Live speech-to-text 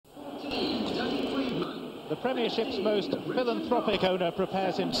The Premiership's most philanthropic owner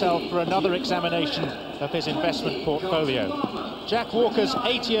prepares himself for another examination of his investment portfolio. Jack Walker's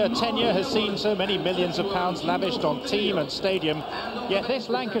 8-year tenure has seen so many millions of pounds lavished on team and stadium, yet this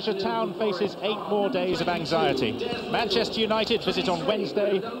Lancashire town faces 8 more days of anxiety. Manchester United visit on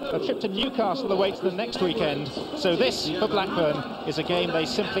Wednesday, a trip to Newcastle awaits them next weekend, so this, for Blackburn, is a game they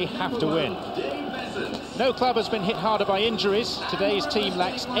simply have to win. No club has been hit harder by injuries. Today's team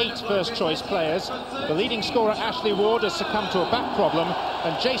lacks 8 first-choice players. The leading scorer, Ashley Ward, has succumbed to a back problem,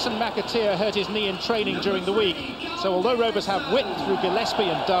 and Jason McAteer hurt his knee in training during the week. So although Rovers have width through Gillespie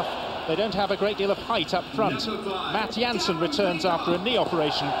and Duff, they don't have a great deal of height up front. Matt Jansen returns after a knee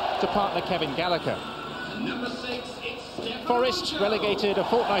operation to partner Kevin Gallacher. Forest, relegated a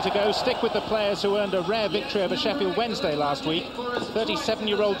fortnight ago, stick with the players who earned a rare victory over Sheffield Wednesday last week.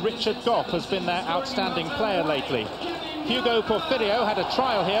 37-year-old Richard Goff has been their outstanding player lately. Hugo Porfirio had a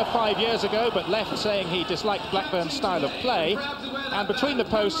trial here 5 years ago, but left saying he disliked Blackburn's style of play. And between the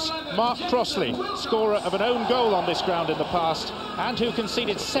posts, Mark Crossley, scorer of an own goal on this ground in the past, and who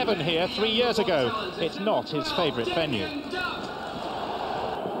conceded 7 here 3 years ago. It's not his favourite venue.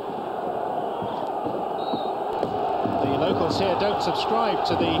 Locals here don't subscribe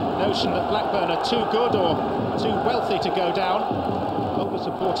to the notion that Blackburn are too good or too wealthy to go down. Local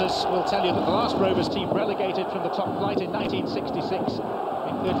supporters will tell you that the last Rovers team relegated from the top flight in 1966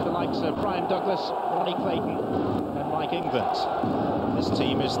 included the likes of Brian Douglas, Ronnie Clayton and Mike England. This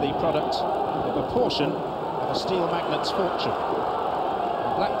team is the product of a portion of a steel magnate's fortune.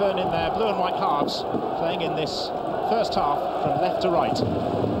 Blackburn in their blue and white halves, playing in this first half from left to right.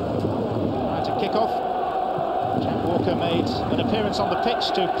 Trying to kick off. Jack Walker made an appearance on the pitch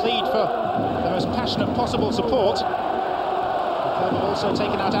to plead for the most passionate possible support. The club have also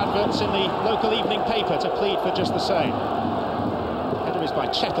taken out adverts in the local evening paper to plead for just the same. The header is by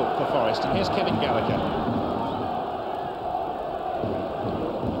Chettle for Forest, and here's Kevin Gallacher.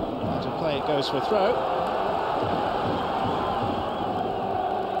 Out of play, it goes for a throw.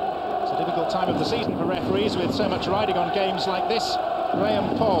 It's a difficult time of the season for referees with so much riding on games like this.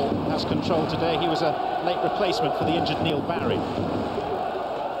 Graham Poll has control today. He was a late replacement for the injured Neil Barry.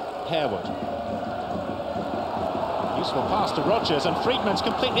 Harewood. Useful pass to Rogers, and Freedman's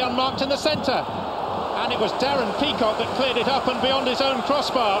completely unmarked in the centre. And it was Darren Peacock that cleared it up and beyond his own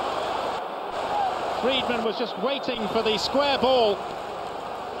crossbar. Freedman was just waiting for the square ball.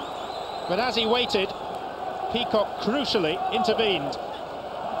 But as he waited, Peacock crucially intervened.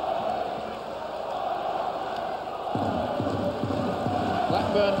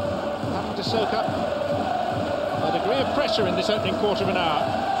 Blackburn having to soak up a degree of pressure in this opening quarter of an hour.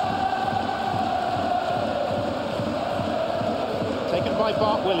 Taken by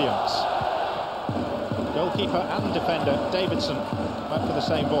Bart-Williams. Goalkeeper and defender Davidson went for the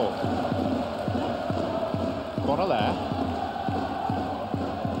same ball. Bonalaire.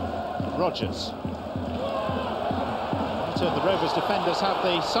 Rogers. The Rovers defenders have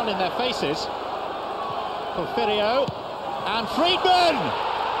the sun in their faces. Porfirio. And Freedman!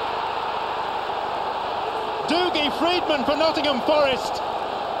 Dougie Freedman for Nottingham Forest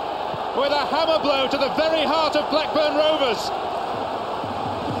with a hammer blow to the very heart of Blackburn Rovers.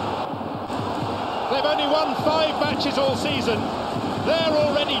 They've only won 5 matches all season. They're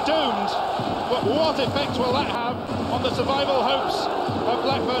already doomed. But what effect will that have on the survival hopes of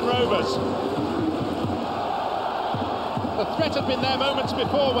Blackburn Rovers? The threat had been there moments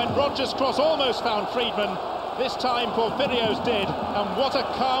before when Rogers' cross almost found Freedman. This time Porfirio's did, and what a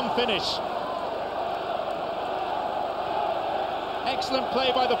calm finish. Excellent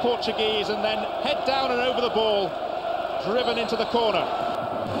play by the Portuguese, and then head down and over the ball, driven into the corner.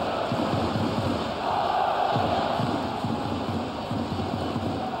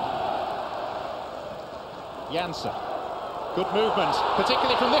 Jansen. Good movement,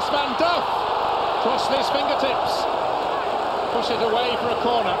 particularly from this man, Duff. Crossley's fingertips. Push it away for a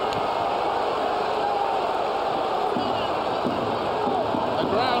corner.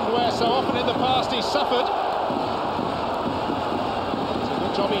 Where so often in the past he's suffered. It's a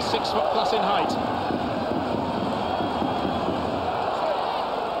good job he's 6 foot plus in height.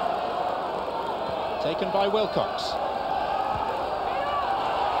 Taken by Wilcox.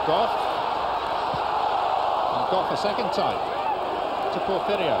 Goff. And Goff a second time to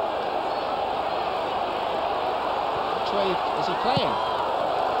Porfirio. Which way is he playing?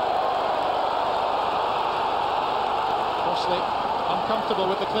 Crossley. Uncomfortable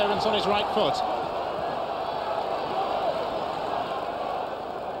with the clearance on his right foot.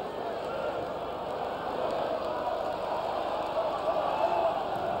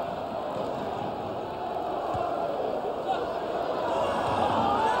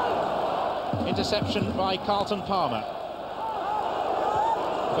 Interception by Carlton Palmer.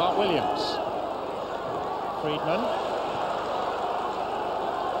 Bart-Williams. Freedman.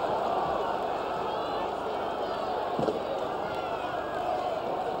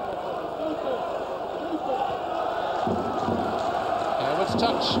 Harewood's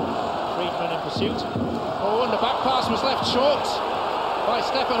touch. Freedman in pursuit. Oh, and the back pass was left short by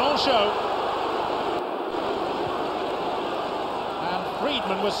Stefan Anchaud. And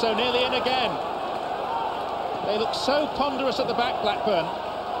Freedman was so nearly in again. They look so ponderous at the back, Blackburn.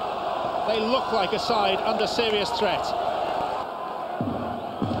 They look like a side under serious threat.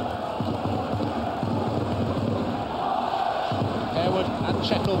 Harewood and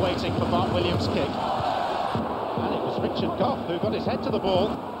Chettle waiting for Bart-Williams' kick. And it was Richard Gough who got his head to the ball.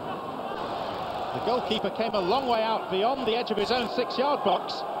 The goalkeeper came a long way out beyond the edge of his own 6-yard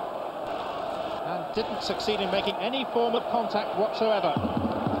box and didn't succeed in making any form of contact whatsoever.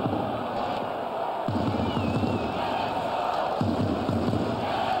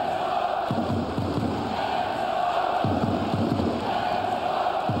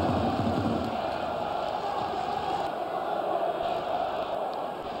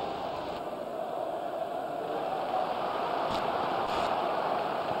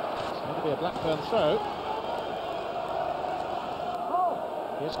 Be a Blackburn throw.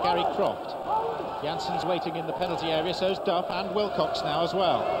 Here's Gary Croft. Jansen's waiting in the penalty area, so's Duff and Wilcox now as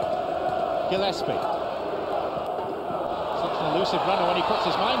well. Gillespie. Such an elusive runner when he puts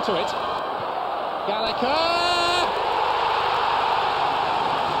his mind to it. Gallacher!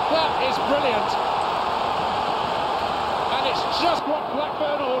 That is brilliant. And it's just what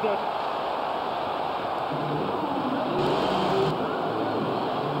Blackburn ordered.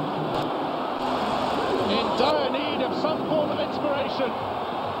 Dire need of some form of inspiration.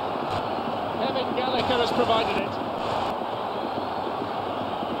 Kevin Gallacher has provided it.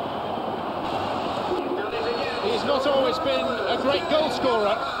 He's not always been a great goal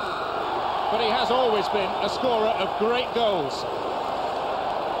scorer, but he has always been a scorer of great goals.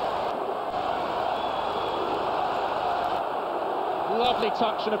 Lovely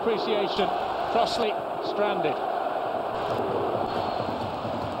touch and appreciation. Crossley stranded.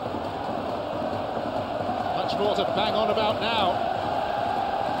 More to bang on about now,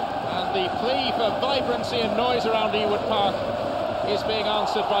 and the plea for vibrancy and noise around Ewood Park is being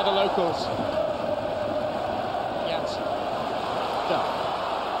answered by the locals. Jansen. Duff.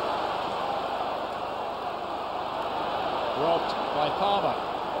 Robbed by Palmer.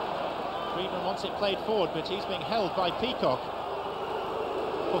 Freedman wants it played forward, but he's being held by Peacock.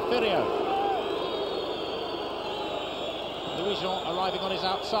 Porfirio. Louis Jean arriving on his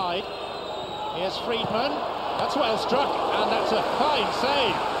outside. Here's Freedman. That's well struck, and that's a fine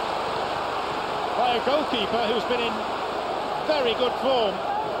save by a goalkeeper who's been in very good form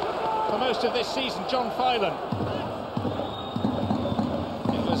for most of this season, John Phelan.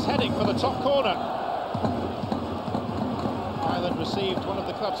 It was heading for the top corner. Phelan received one of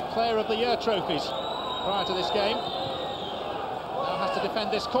the club's Player of the Year trophies prior to this game. Now has to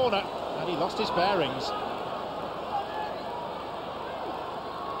defend this corner, and he lost his bearings.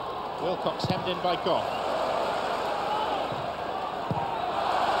 Wilcox hemmed in by Gough.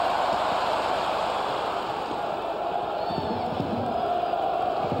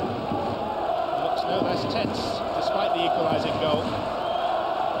 Looks no less tense despite the equalising goal.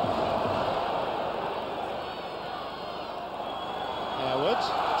 Harewood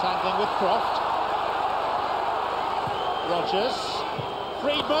tangling with Croft. Rogers.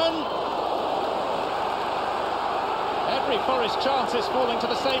 Freedman. Every Forest chance is falling to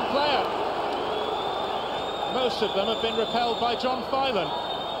the same player. Most of them have been repelled by John Phelan.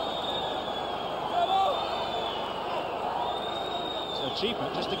 It's an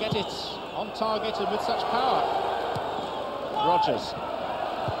achievement just to get it on target and with such power. Rogers.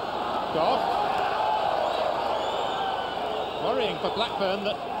 Gough. Worrying for Blackburn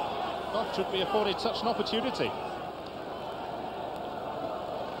that Gough should be afforded such an opportunity.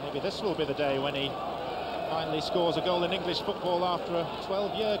 Maybe this will be the day when he finally scores a goal in English football after a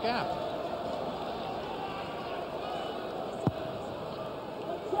 12-year gap.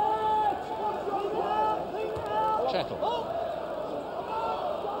 Chettle.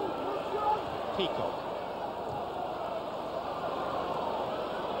 Peacock.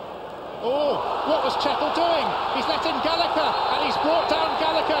 Oh, what was Chettle doing? He's let in Gallacher, and he's brought down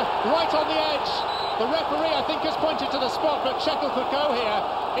Gallacher right on the edge. The referee, I think, has pointed to the spot, but Chettle could go here.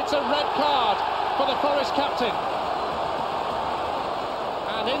 It's a red card for the Forest captain.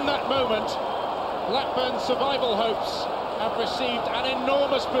 And in that moment, Blackburn's survival hopes have received an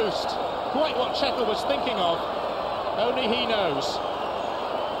enormous boost. Quite what Chettle was thinking of, only he knows.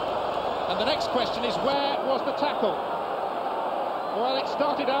 And the next question is, where was the tackle? Well, it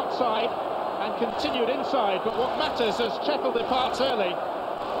started outside and continued inside, but what matters as Checkle departs early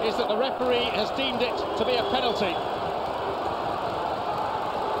is that the referee has deemed it to be a penalty.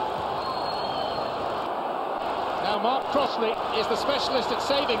 Now Mark Crossley is the specialist at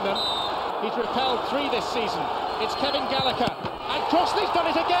saving them. He's repelled 3 this season. It's Kevin Gallacher, and Crossley's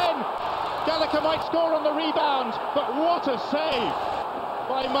done it again! Gallacher might score on the rebound, but what a save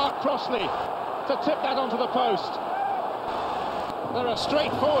by Mark Crossley to tip that onto the post. There are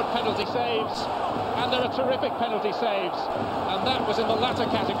straightforward penalty saves, and there are terrific penalty saves, and that was in the latter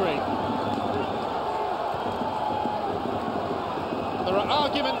category. There are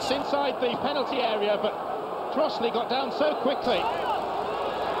arguments inside the penalty area, but Crossley got down so quickly.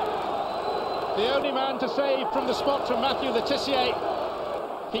 The only man to save from the spot from Matthew Le Tissier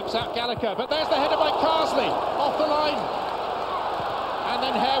keeps out Gallacher, but there's the header by Carsley, off the line. And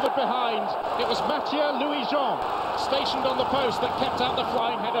then Harewood behind. It was Mathieu Louis-Jean, stationed on the post, that kept out the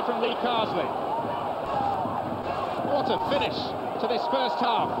flying header from Lee Carsley. What a finish to this first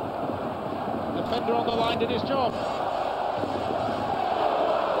half. The defender on the line did his job.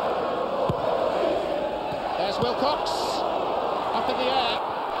 There's Wilcox, up in the air.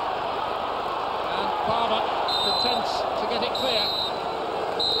 And Palmer attempts to get it clear.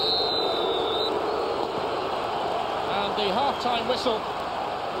 And the half-time whistle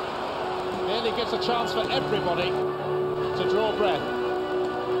really gives a chance for everybody to draw breath.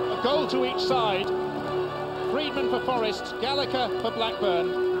 A goal to each side. Freedman for Forest, Gallacher for Blackburn.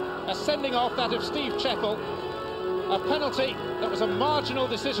 A sending off, that of Steve Checkle. A penalty that was a marginal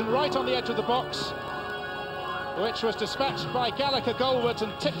decision right on the edge of the box, which was dispatched by Gallacher goalwards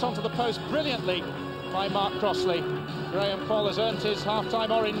and tipped onto the post brilliantly by Mark Crossley. Graham Paul has earned his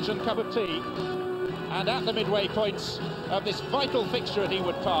half-time orange and cup of tea. And at the midway points of this vital fixture at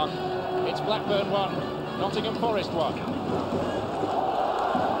Ewood Park, it's Blackburn 1, Nottingham Forest 1.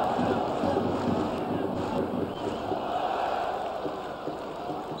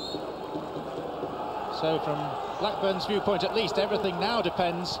 So from Blackburn's viewpoint at least, everything now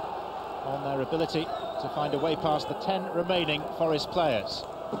depends on their ability to find a way past the 10 remaining Forest players.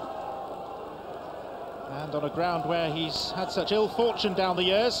 And on a ground where he's had such ill fortune down the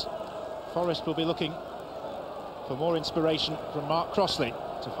years, Forest will be looking for more inspiration from Mark Crossley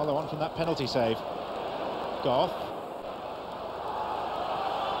to follow on from that penalty save. Goff.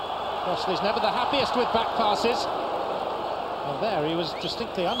 Crossley's never the happiest with back passes. Well, there he was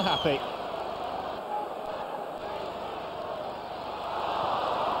distinctly unhappy.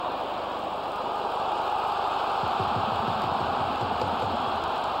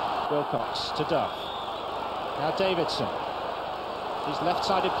 Wilcox to Duff. Now Davidson. These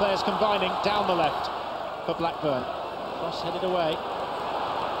left-sided players combining down the left for Blackburn. Cross headed away.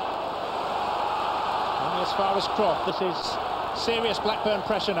 Only as far as Croft. This is serious Blackburn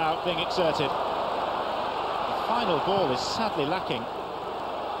pressure now being exerted. The final ball is sadly lacking.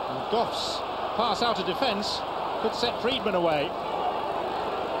 And Goff's pass out of defence could set Freedman away.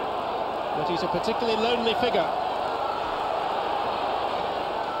 But he's a particularly lonely figure.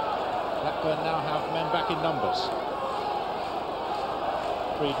 Blackburn now have men back in numbers.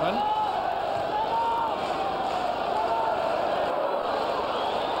 Freedman.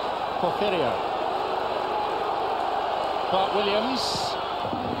 Porfirio. Bart-Williams.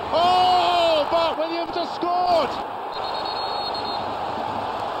 Oh! Bart-Williams has scored!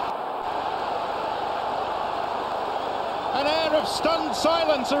 An air of stunned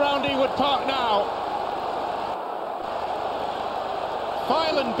silence around Ewood Park now.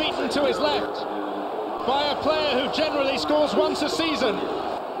 Filan beaten to his left by a player who generally scores once a season.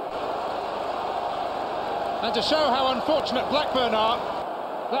 And to show how unfortunate Blackburn are,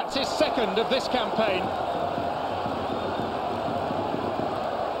 that's his second of this campaign.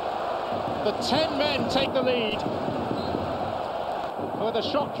 The 10 men take the lead with a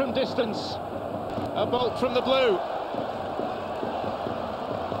shot from distance, a bolt from the blue.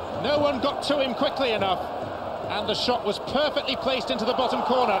 No one got to him quickly enough, and the shot was perfectly placed into the bottom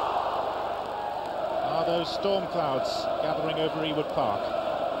corner. Are those storm clouds gathering over Ewood Park?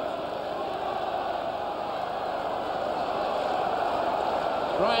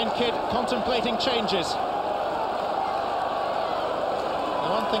 Ryan Kidd contemplating changes. The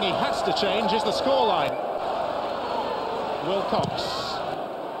one thing he has to change is the scoreline. Wilcox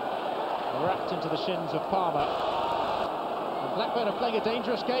wrapped into the shins of Palmer. And Blackburn are playing a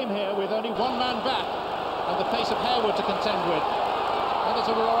dangerous game here with only one man back and the pace of Harewood to contend with. Others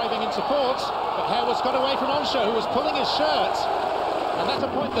are arriving in support, but Harewood's got away from Onshaw, who was pulling his shirt. And that's a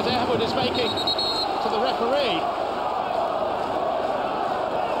point that Harewood is making to the referee.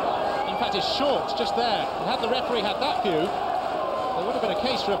 In at his shorts just there. And had the referee had that view, there would have been a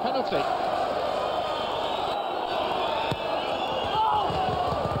case for a penalty.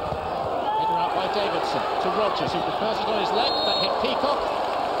 Header out by Davidson to Rogers, who prefers it on his left. That hit Peacock.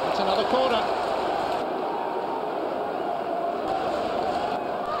 It's another corner.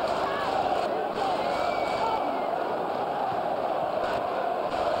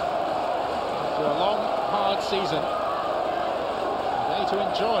 After a long, hard season, a day to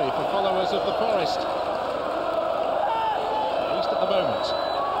enjoy for followers of the Forest. At least at the moment.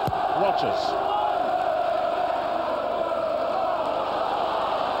 Rogers.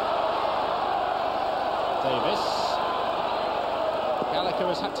 Davis. Gallacher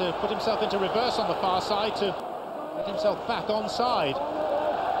has had to put himself into reverse on the far side to get himself back onside,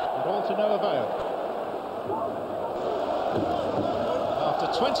 but all to no avail. After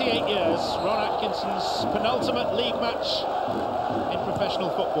 28 years, Ron Atkinson's penultimate league match in professional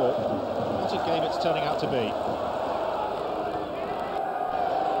football. What a game it's turning out to be.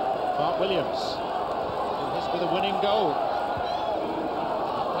 Bart-Williams with a winning goal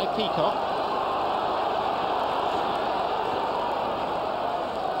by Peacock.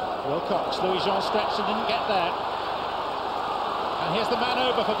 Wilcox, Louis-Jean stretched and didn't get there. And here's the man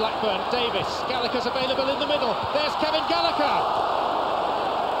over for Blackburn, Davis. Gallacher's available in the middle. There's Kevin Gallacher.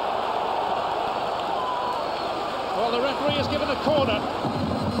 Well, the referee has given a corner,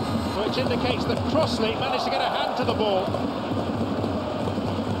 which indicates that Crossley managed to get a hand to the ball.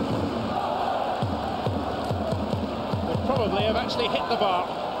 Would probably have actually hit the bar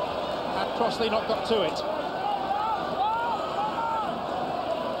had Crossley not got to it.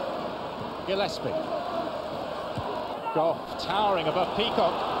 Gillespie. Goff towering above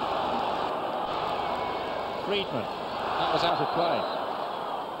Peacock. Freedman. That was out of play.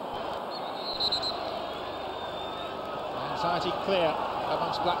 Anxiety clear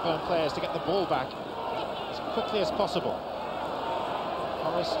amongst Blackburn players to get the ball back as quickly as possible.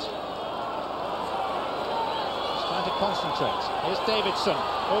 Forest just trying to concentrate. Here's Davidson.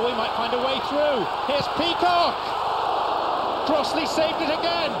 Oh, we might find a way through. Here's Peacock. Crossley saved it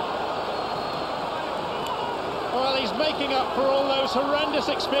again. Well, he's making up for all those horrendous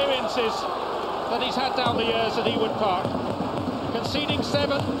experiences that he's had down the years at Ewood Park. Conceding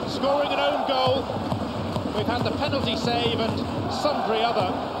 7, scoring an own goal. We've had the penalty save and sundry other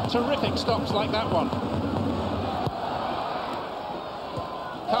terrific stops like that one.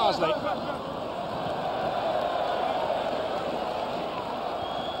 Carsley.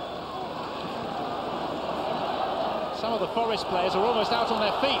 Some of the Forest players are almost out on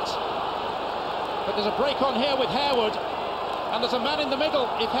their feet. But there's a break on here with Harewood, and there's a man in the middle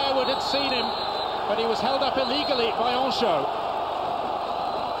if Harewood had seen him, but he was held up illegally by Ancho.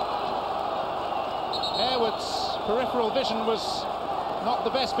 Harewood's peripheral vision was not the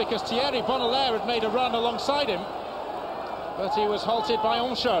best because Thierry Bonelaire had made a run alongside him, but he was halted by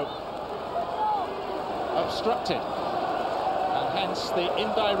Ancho, obstructed, and hence the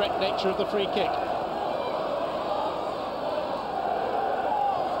indirect nature of the free kick.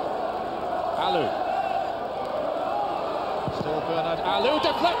 Alou. Still Bernard Alou,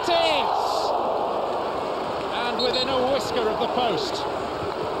 deflected! And within a whisker of the post.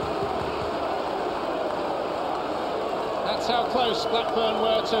 That's how close Blackburn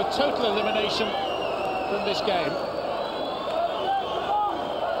were to total elimination from this game.